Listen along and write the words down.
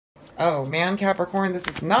Oh man, Capricorn, this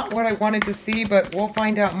is not what I wanted to see, but we'll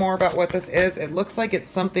find out more about what this is. It looks like it's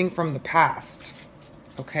something from the past.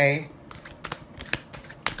 Okay.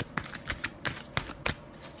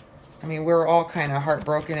 I mean, we're all kind of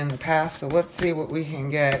heartbroken in the past, so let's see what we can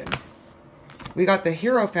get. We got the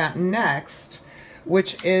Hierophant next,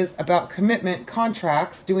 which is about commitment,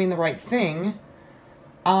 contracts, doing the right thing.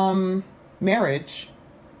 Marriage.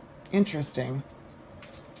 Interesting.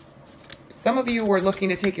 Some of you were looking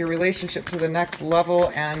to take your relationship to the next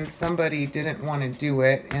level and somebody didn't want to do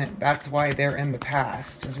it, and that's why they're in the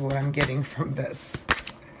past, is what I'm getting from this.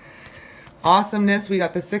 Awesomeness, we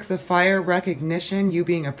got the Six of Fire, recognition, you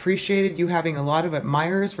being appreciated, you having a lot of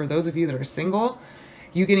admirers for those of you that are single,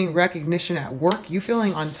 you getting recognition at work, you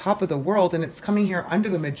feeling on top of the world, and it's coming here under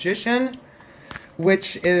the Magician,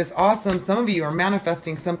 which is awesome. Some of you are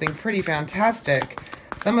manifesting something pretty fantastic.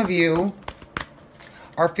 Some of you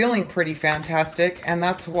are feeling pretty fantastic, and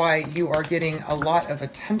that's why you are getting a lot of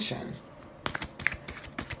attention.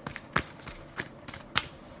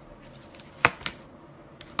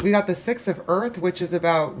 We got the Six of Earth, which is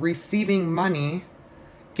about receiving money,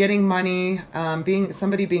 getting money,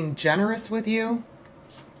 somebody being generous with you.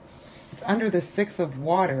 It's under the Six of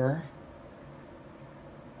Water.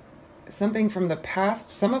 Something from the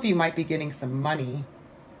past. Some of you might be getting some money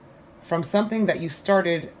from something that you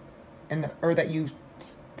started in the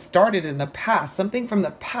past. Something from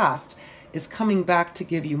the past is coming back to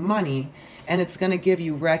give you money, and it's going to give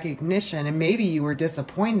you recognition, and maybe you were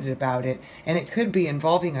disappointed about it, and it could be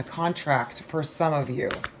involving a contract for some of you.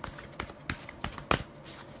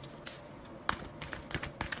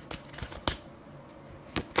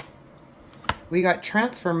 We got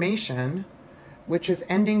transformation, which is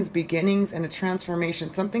endings, beginnings, and a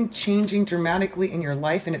transformation. Something changing dramatically in your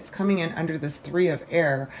life, and it's coming in under this Three of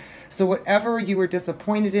Air. So whatever you were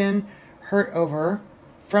disappointed in, hurt over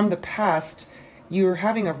from the past, you're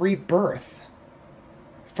having a rebirth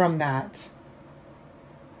from that.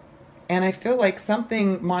 And I feel like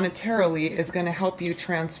something monetarily is going to help you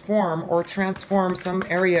transform or transform some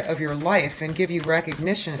area of your life and give you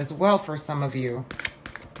recognition as well for some of you.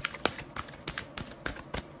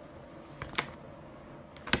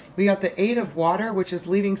 We got the Eight of Water, which is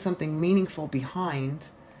leaving something meaningful behind.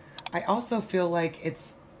 I also feel like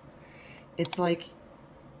it's like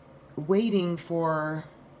waiting for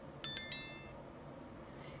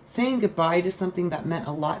saying goodbye to something that meant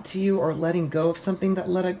a lot to you, or letting go of something that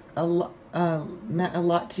meant a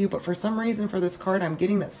lot to you. But for some reason for this card, I'm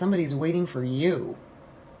getting that somebody's waiting for you,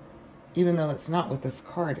 even though that's not what this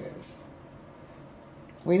card is.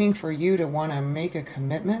 Waiting for you to want to make a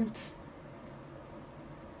commitment.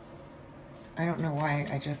 I don't know why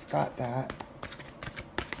I just got that.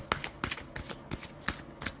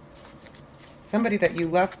 Somebody that you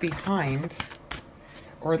left behind,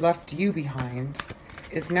 or left you behind,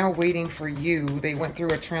 is now waiting for you. They went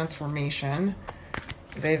through a transformation.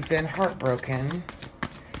 They've been heartbroken.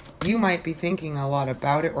 You might be thinking a lot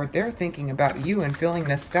about it, or they're thinking about you and feeling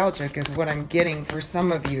nostalgic is what I'm getting for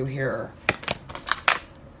some of you here.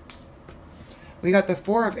 We got the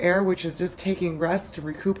Four of Air, which is just taking rest to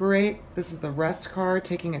recuperate. This is the rest card,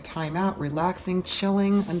 taking a time out, relaxing,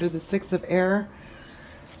 chilling under the Six of Air.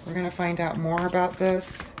 We're going to find out more about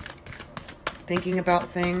this. Thinking about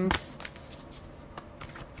things.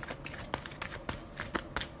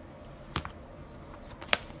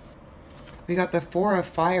 We got the Four of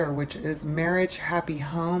Fire, which is marriage, happy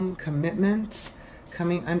home, commitment,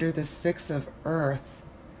 coming under the Six of Earth.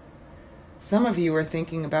 Some of you are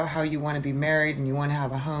thinking about how you want to be married and you want to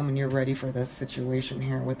have a home, and you're ready for this situation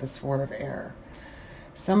here with this Four of Air.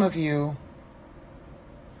 Some of you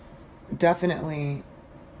definitely,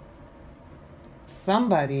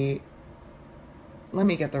 somebody, let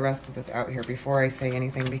me get the rest of this out here before I say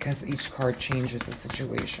anything, because each card changes the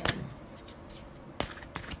situation.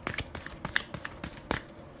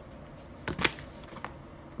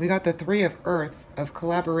 We got the Three of Earth, of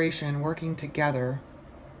collaboration, working together,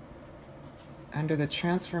 under the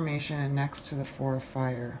transformation and next to the Four of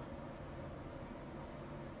Fire.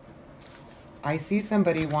 I see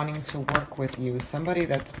somebody wanting to work with you, somebody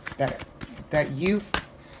that you,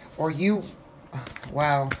 or you,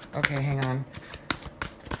 wow, okay, hang on.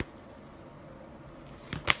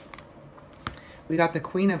 We got the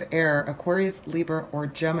Queen of Air, Aquarius, Libra, or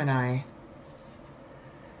Gemini,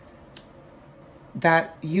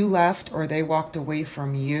 that you left or they walked away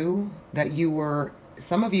from you, that you were,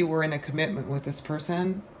 some of you were in a commitment with this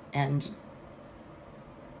person and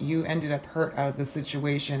you ended up hurt out of the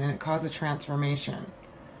situation, and it caused a transformation.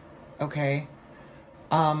 Okay.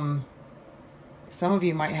 Some of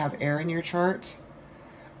you might have air in your chart.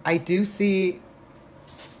 I do see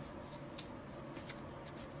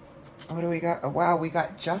What do we got? Oh, wow, we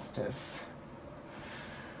got justice.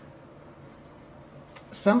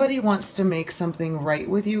 Somebody wants to make something right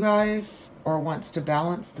with you guys, or wants to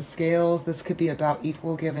balance the scales. This could be about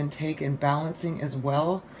equal give and take and balancing as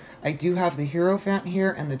well. I do have the Hierophant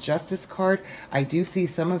here and the Justice card. I do see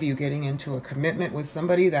some of you getting into a commitment with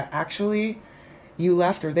somebody that actually you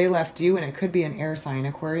left or they left you, and it could be an air sign.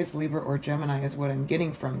 Aquarius, Libra, or Gemini is what I'm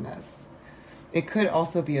getting from this. It could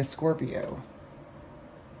also be a Scorpio.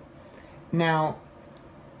 Now,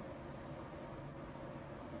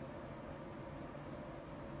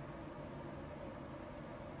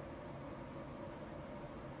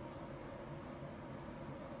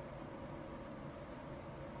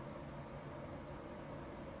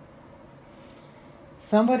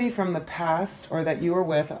 somebody from the past, or that you were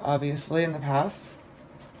with, obviously, in the past,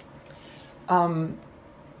 that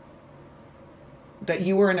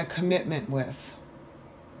you were in a commitment with,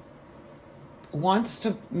 wants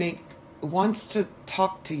to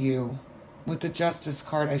talk to you with the Justice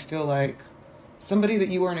card. I feel like somebody that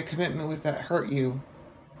you were in a commitment with that hurt you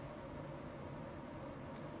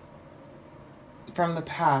from the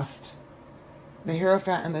past. The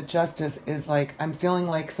Hierophant and the Justice is like, I'm feeling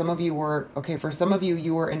like some of you were, okay, for some of you,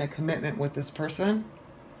 you were in a commitment with this person.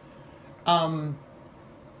 And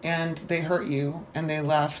they hurt you and they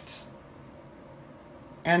left.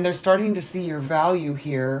 And they're starting to see your value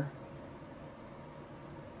here.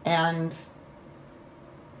 And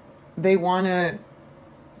they want to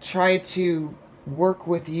try to work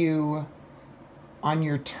with you on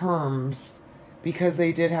your terms because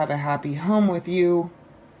they did have a happy home with you.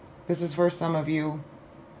 This is for some of you.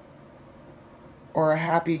 Or a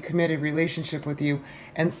happy, committed relationship with you.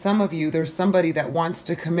 And some of you, there's somebody that wants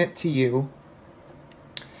to commit to you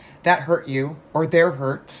that hurt you, or they're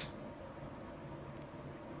hurt.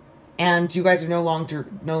 And you guys are no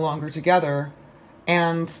longer together.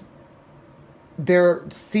 And they're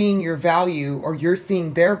seeing your value, or you're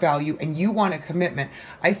seeing their value, and you want a commitment.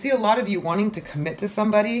 I see a lot of you wanting to commit to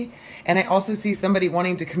somebody, and I also see somebody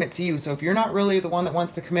wanting to commit to you. So if you're not really the one that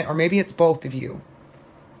wants to commit, or maybe it's both of you,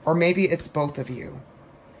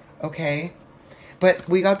 okay? But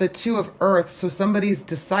we got the Two of Earth, so somebody's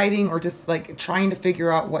deciding or just like trying to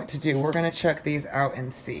figure out what to do. We're going to check these out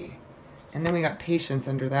and see. And then we got Patience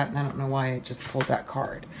under that, and I don't know why I just pulled that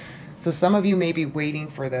card. So some of you may be waiting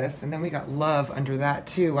for this. And then we got Love under that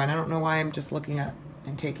too. And I don't know why I'm just looking at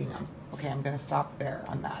and taking them. Okay, I'm going to stop there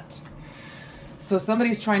on that. So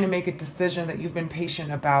somebody's trying to make a decision that you've been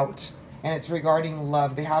patient about. And it's regarding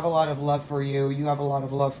love. They have a lot of love for you. You have a lot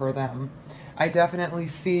of love for them. I definitely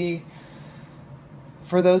see,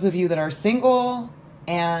 for those of you that are single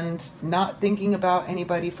and not thinking about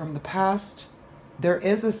anybody from the past, there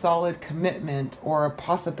is a solid commitment or a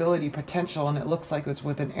possibility, potential, and it looks like it's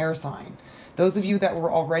with an air sign. Those of you that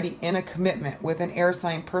were already in a commitment with an air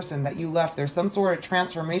sign person that you left, there's some sort of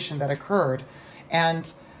transformation that occurred,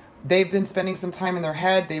 and they've been spending some time in their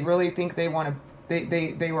head. They really think they want to,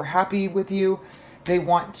 they were happy with you. They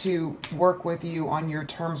want to work with you on your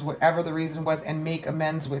terms, whatever the reason was, and make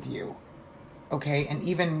amends with you. Okay, and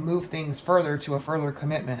even move things further to a further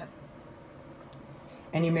commitment.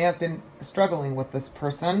 And you may have been struggling with this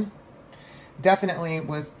person. Definitely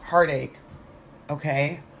was heartache.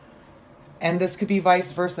 Okay. And this could be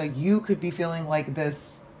vice versa. You could be feeling like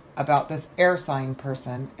this about this air sign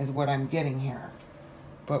person is what I'm getting here.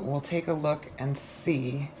 But we'll take a look and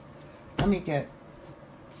see. Let me get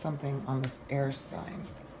something on this air sign.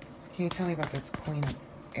 Can you tell me about this Queen of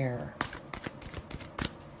Air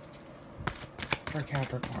for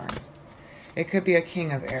Capricorn? It could be a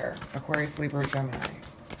King of Air, Aquarius, Libra, Gemini,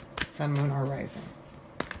 Sun, Moon, or Rising.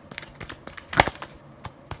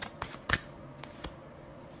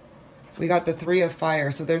 We got the Three of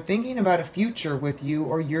Fire. So they're thinking about a future with you,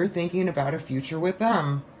 or you're thinking about a future with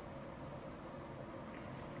them.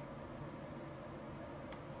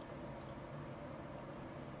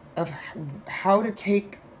 Of how to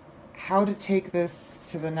take this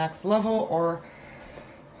to the next level, or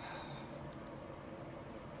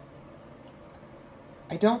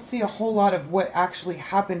I don't see a whole lot of what actually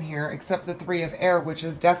happened here except the Three of Air, which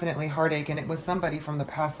is definitely heartache, and it was somebody from the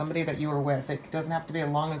past, somebody that you were with. It doesn't have to be a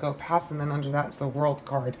long ago past, and then under that's the World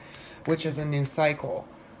card, which is a new cycle.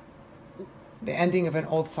 The ending of an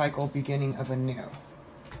old cycle, beginning of a new.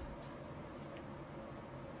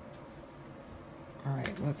 All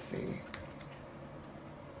right, let's see.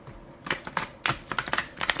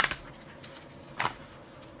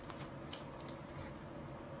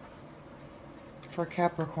 For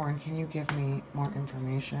Capricorn, can you give me more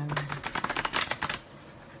information?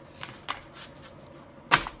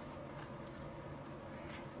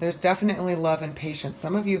 There's definitely love and patience.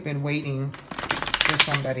 Some of you have been waiting for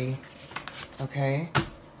somebody, okay?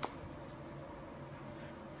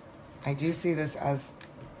 I do see this as...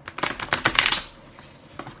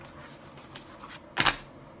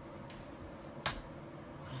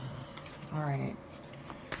 All right.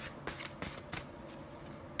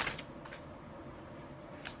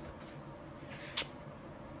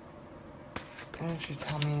 Why don't you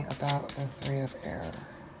tell me about the Three of Air?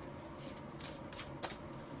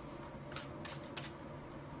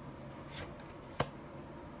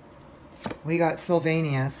 We got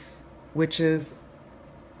Sylvanus, which is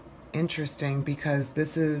interesting because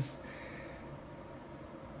this is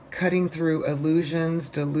cutting through illusions,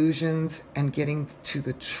 delusions, and getting to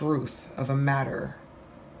the truth of a matter.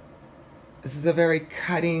 This is a very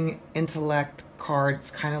cutting intellect card. It's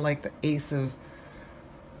kind of like the Ace of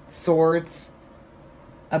Swords.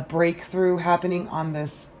 A breakthrough happening on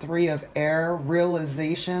this Three of Air.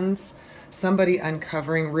 Realizations. Somebody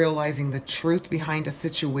uncovering, realizing the truth behind a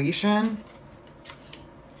situation.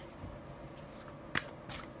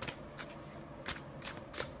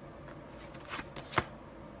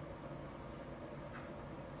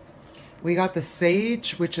 We got the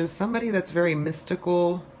Sage, which is somebody that's very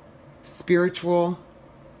mystical, spiritual,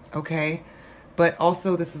 okay? But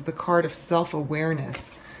also this is the card of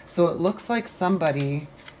self-awareness. So it looks like somebody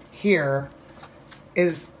here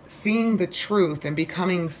is seeing the truth and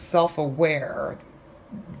becoming self-aware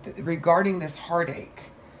regarding this heartache.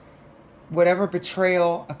 Whatever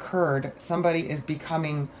betrayal occurred, somebody is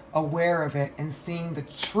becoming aware of it and seeing the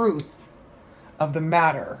truth of the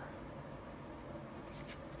matter.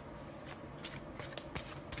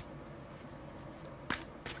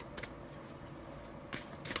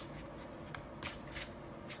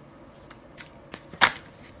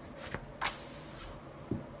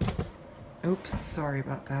 Oops, sorry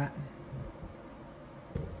about that.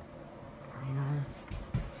 Yeah.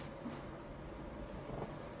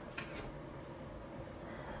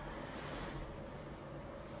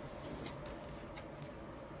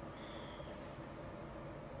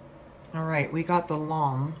 All right, we got the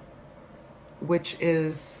Lam, which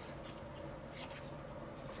is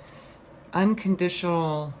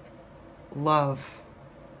unconditional love,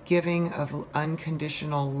 giving of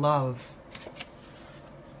unconditional love.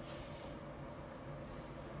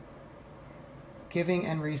 Giving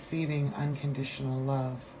and receiving unconditional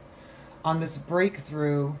love. On this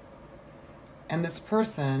breakthrough, and this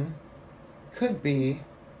person could be,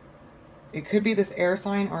 it could be this air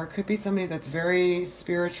sign, or it could be somebody that's very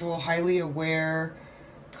spiritual, highly aware,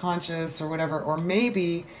 conscious, or whatever. Or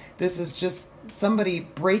maybe this is just somebody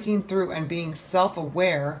breaking through and being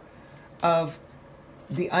self-aware of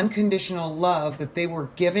the unconditional love that they were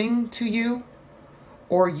giving to you.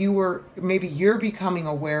 Or maybe you're becoming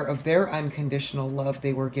aware of their unconditional love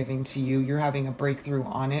they were giving to you. You're having a breakthrough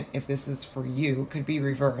on it. If this is for you, it could be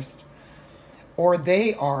reversed. Or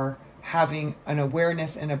they are having an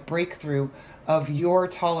awareness and a breakthrough of your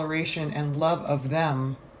toleration and love of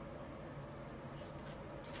them.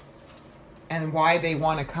 And why they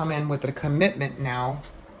want to come in with a commitment now.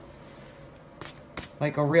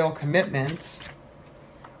 Like a real commitment.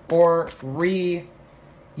 Or reunite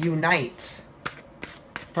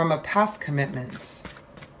from a past commitment.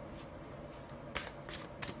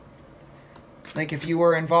 Like if you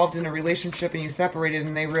were involved in a relationship and you separated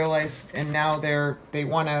and they realized, and now they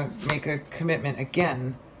want to make a commitment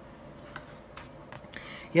again.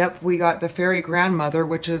 Yep, we got the Fairy Grandmother,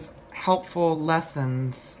 which is helpful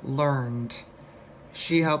lessons learned.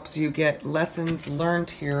 She helps you get lessons learned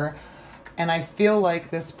here. And I feel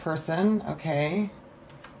like this person, okay,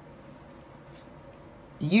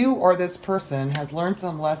 you or this person has learned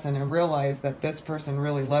some lesson and realized that this person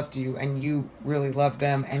really loved you and you really love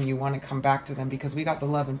them and you want to come back to them, because we got the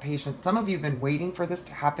love and patience. Some of you have been waiting for this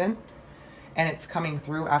to happen and it's coming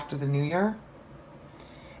through after the new year.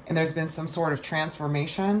 And there's been some sort of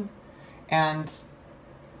transformation and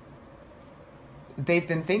they've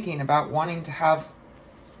been thinking about wanting to have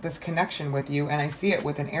this connection with you. And I see it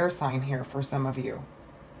with an air sign here for some of you.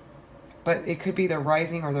 But it could be their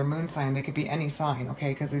rising or their moon sign. They could be any sign, okay?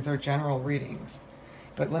 Because these are general readings.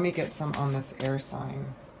 But let me get some on this air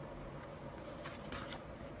sign.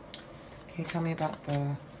 Can you tell me about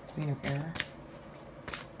the Queen of Air?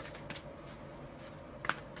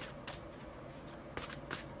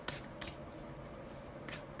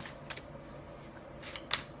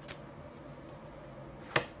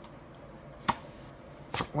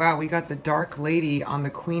 Wow, we got the Dark Lady on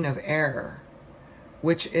the Queen of Air,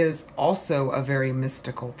 which is also a very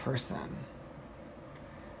mystical person.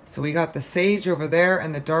 So we got the Sage over there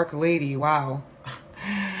and the Dark Lady. Wow.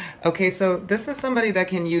 Okay, so this is somebody that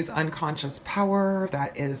can use unconscious power,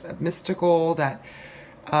 that is mystical, that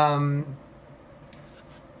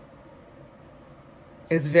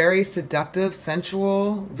is very seductive,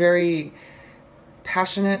 sensual, very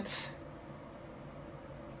passionate.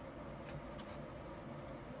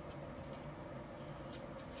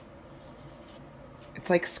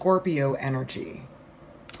 It's like Scorpio energy,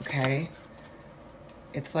 okay?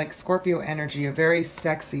 It's like Scorpio energy, a very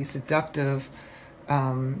sexy, seductive,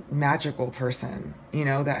 magical person, you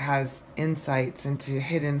know, that has insights into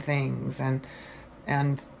hidden things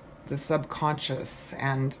and the subconscious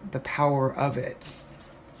and the power of it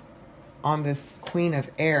on this Queen of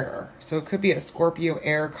Air. So it could be a Scorpio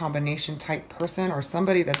air combination type person, or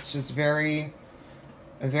somebody that's just very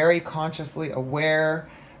consciously aware,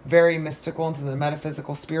 very mystical into the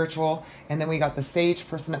metaphysical, spiritual. And then we got the Sage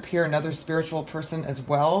person up here, another spiritual person as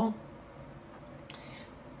well,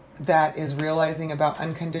 that is realizing about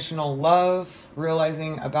unconditional love,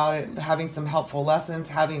 realizing about it, having some helpful lessons,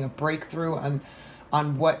 having a breakthrough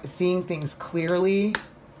on what, seeing things clearly,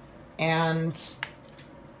 and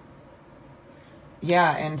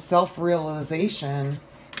yeah, and self-realization.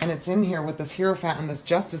 And it's in here with this Hierophant and this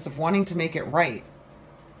Justice of wanting to make it right.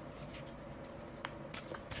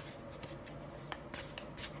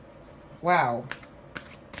 Wow.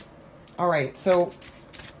 All right, so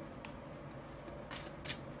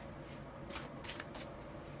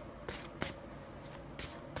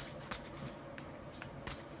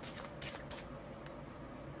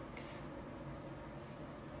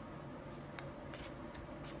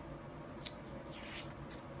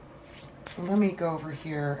let me go over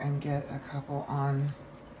here and get a couple on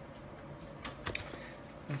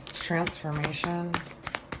this transformation.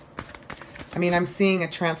 I mean, I'm seeing a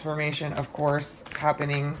transformation, of course,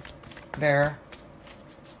 happening there.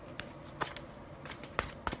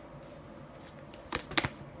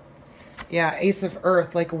 Yeah, Ace of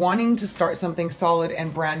Earth, like wanting to start something solid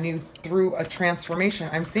and brand new through a transformation.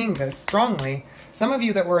 I'm seeing this strongly. Some of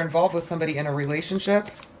you that were involved with somebody in a relationship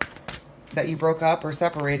that you broke up or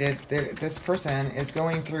separated, this person is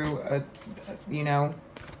going through a, you know,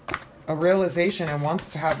 a realization and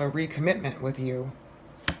wants to have a recommitment with you.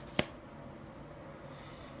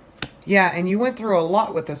 Yeah, and you went through a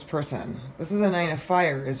lot with this person. This is the Nine of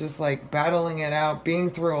Fire. It's just like battling it out, being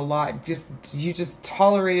through a lot. You just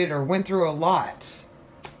tolerated or went through a lot.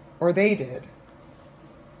 Or they did.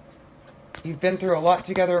 You've been through a lot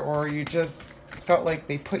together, or you just felt like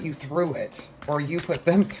they put you through it. Or you put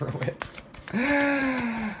them through it.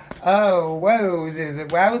 Oh, whoa.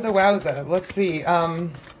 Wowza, wowza. Let's see.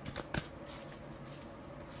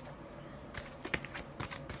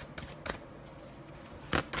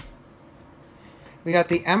 We got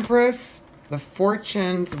the Empress, the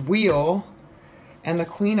Fortune's Wheel, and the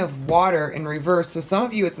Queen of Water in reverse. So some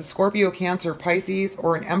of you, it's a Scorpio, Cancer, Pisces,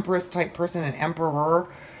 or an Empress type person, an Emperor.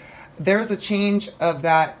 There's a change of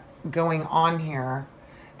that going on here.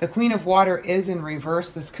 The Queen of Water is in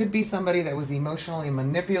reverse. This could be somebody that was emotionally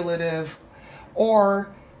manipulative,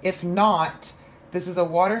 or if not, this is a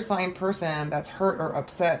water sign person that's hurt or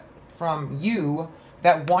upset from you,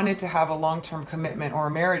 that wanted to have a long-term commitment or a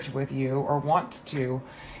marriage with you, or wants to,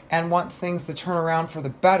 and wants things to turn around for the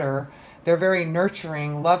better. They're very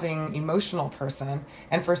nurturing, loving, emotional person.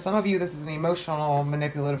 And for some of you, this is an emotional,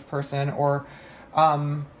 manipulative person, or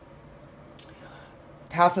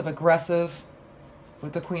passive-aggressive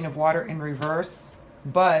with the Queen of Water in reverse.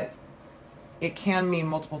 But it can mean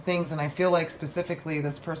multiple things. And I feel like specifically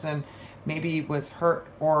this person maybe was hurt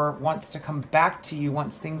or wants to come back to you,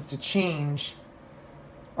 wants things to change,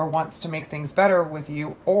 or wants to make things better with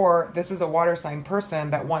you. Or this is a water sign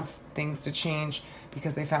person that wants things to change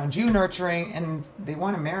because they found you nurturing and they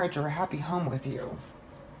want a marriage or a happy home with you.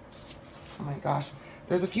 Oh my gosh.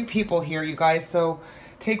 There's a few people here, you guys. So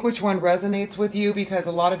take which one resonates with you, because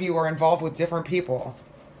a lot of you are involved with different people.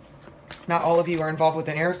 Not all of you are involved with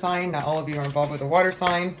an air sign. Not all of you are involved with a water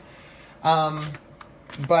sign.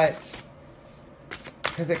 But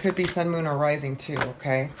because it could be sun, moon, or rising too,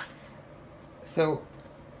 okay? So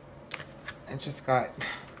I just got,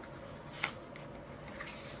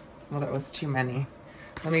 well, that was too many.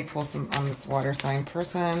 Let me pull some on this water sign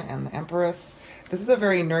person and the Empress. This is a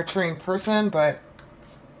very nurturing person, but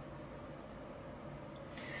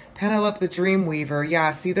Penelope the Dreamweaver.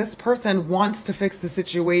 Yeah, see, this person wants to fix the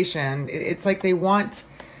situation. It's like they want,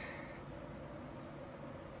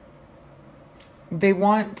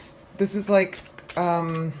 this is like,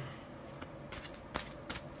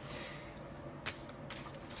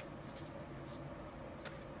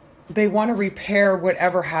 they want to repair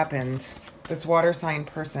whatever happened, this water sign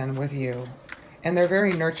person with you. And they're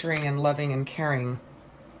very nurturing and loving and caring.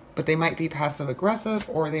 but they might be passive aggressive,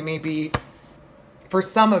 or they may be, for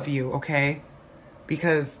some of you, okay,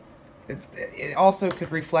 because it also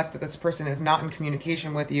could reflect that this person is not in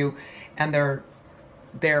communication with you, and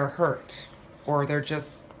they're hurt, or they're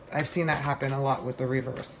just, I've seen that happen a lot with the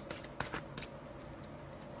reverse.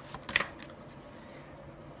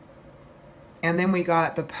 And then we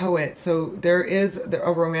got the Poet. So there is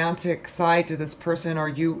a romantic side to this person, or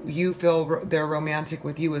you feel they're romantic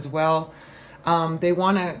with you as well. They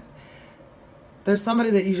want to, there's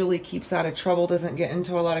somebody that usually keeps out of trouble, doesn't get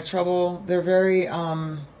into a lot of trouble. They're very,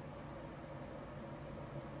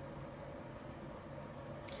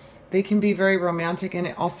 they can be very romantic, and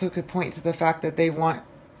it also could point to the fact that they want,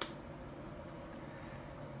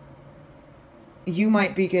 you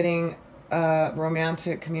might be getting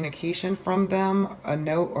romantic communication from them, a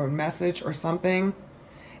note or message or something,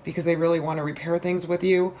 because they really want to repair things with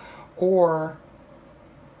you. Or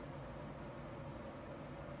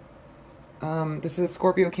this is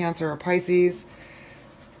Scorpio, Cancer, or Pisces.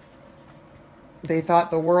 They thought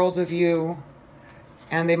the world of you,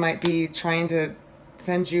 and they might be trying to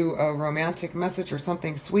send you a romantic message or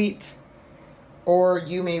something sweet. Or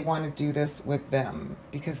you may want to do this with them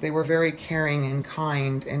because they were very caring and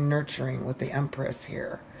kind and nurturing with the Empress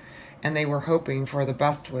here. And they were hoping for the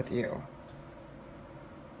best with you.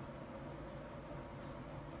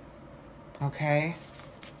 Okay?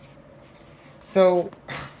 So,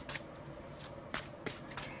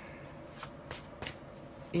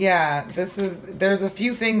 yeah, there's a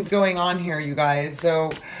few things going on here, you guys. So,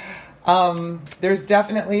 there's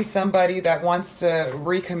definitely somebody that wants to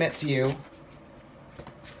recommit to you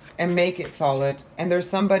and make it solid. And there's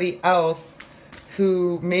somebody else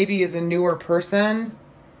who maybe is a newer person,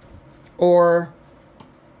 or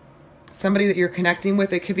somebody that you're connecting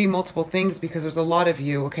with. It could be multiple things because there's a lot of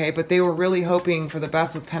you, okay? But they were really hoping for the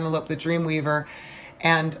best with Penelope the Dreamweaver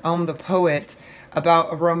and the Poet,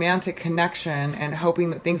 about a romantic connection and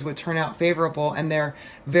hoping that things would turn out favorable. And they're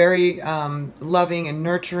very loving and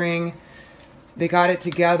nurturing. They got it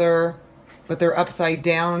together, but they're upside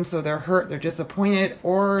down, so they're hurt, they're disappointed.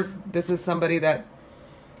 Or this is somebody that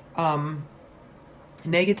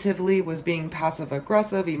negatively was being passive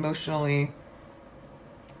aggressive, emotionally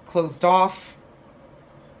closed off.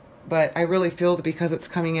 But I really feel that because it's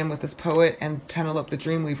coming in with this Poet and Penelope the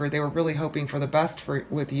Dreamweaver, they were really hoping for the best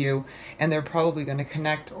with you, and they're probably going to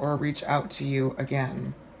connect or reach out to you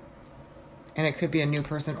again. And it could be a new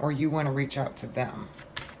person, or you want to reach out to them.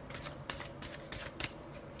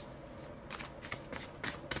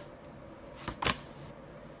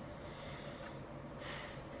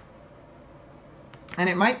 And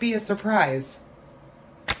it might be a surprise.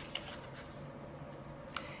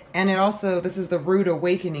 And it also, this is the Rude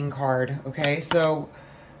Awakening card, okay? So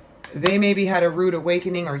they maybe had a rude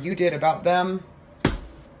awakening, or you did, about them.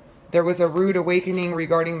 There was a rude awakening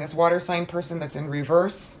regarding this water sign person that's in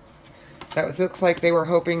reverse. Looks like they were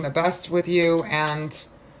hoping the best with you and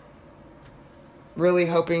really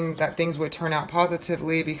hoping that things would turn out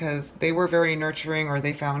positively because they were very nurturing, or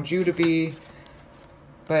they found you to be.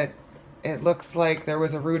 But it looks like there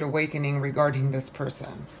was a rude awakening regarding this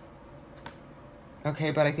person.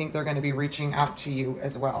 Okay, but I think they're going to be reaching out to you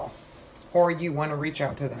as well. Or you want to reach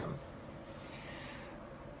out to them.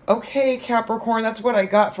 Okay, Capricorn, that's what I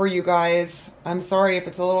got for you guys. I'm sorry if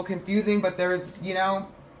it's a little confusing, but there's, you know,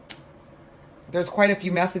 there's quite a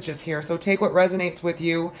few messages here. So take what resonates with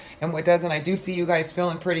you and what doesn't. I do see you guys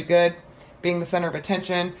feeling pretty good, being the center of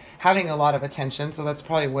attention, having a lot of attention. So that's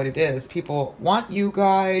probably what it is. People want you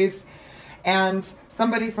guys. And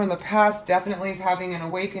somebody from the past definitely is having an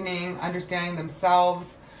awakening, understanding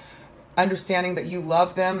themselves, understanding that you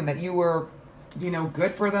love them and that you were, you know,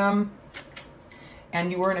 good for them.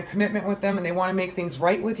 And you were in a commitment with them, and they want to make things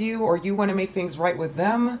right with you, or you want to make things right with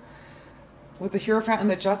them, with the Hierophant and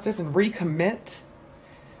the Justice, and recommit.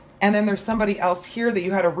 And then there's somebody else here that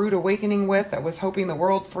you had a rude awakening with that was hoping the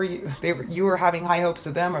world for you. You were having high hopes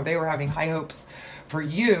of them, or they were having high hopes for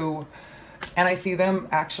you. And I see them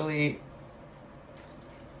actually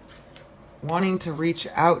wanting to reach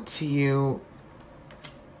out to you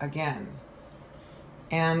again.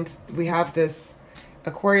 And we have this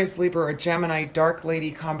Aquarius, Libra, or Gemini dark lady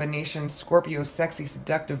combination. Scorpio, sexy,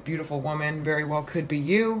 seductive, beautiful woman. Very well could be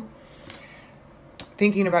you.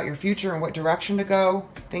 Thinking about your future and what direction to go.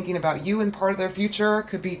 Thinking about you and part of their future.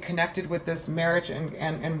 Could be connected with this marriage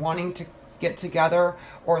and wanting to get together,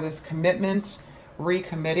 or this commitment,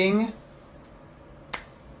 recommitting.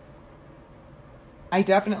 I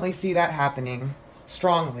definitely see that happening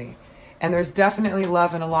strongly. And there's definitely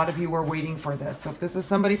love, and a lot of you were waiting for this. So if this is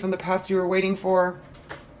somebody from the past you were waiting for,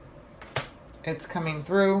 it's coming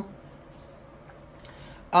through.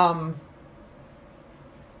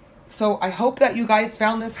 So I hope that you guys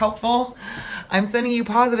found this helpful. I'm sending you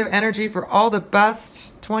positive energy for all the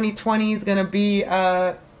best. 2020 is going to be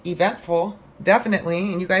eventful,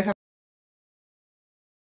 definitely. And you guys have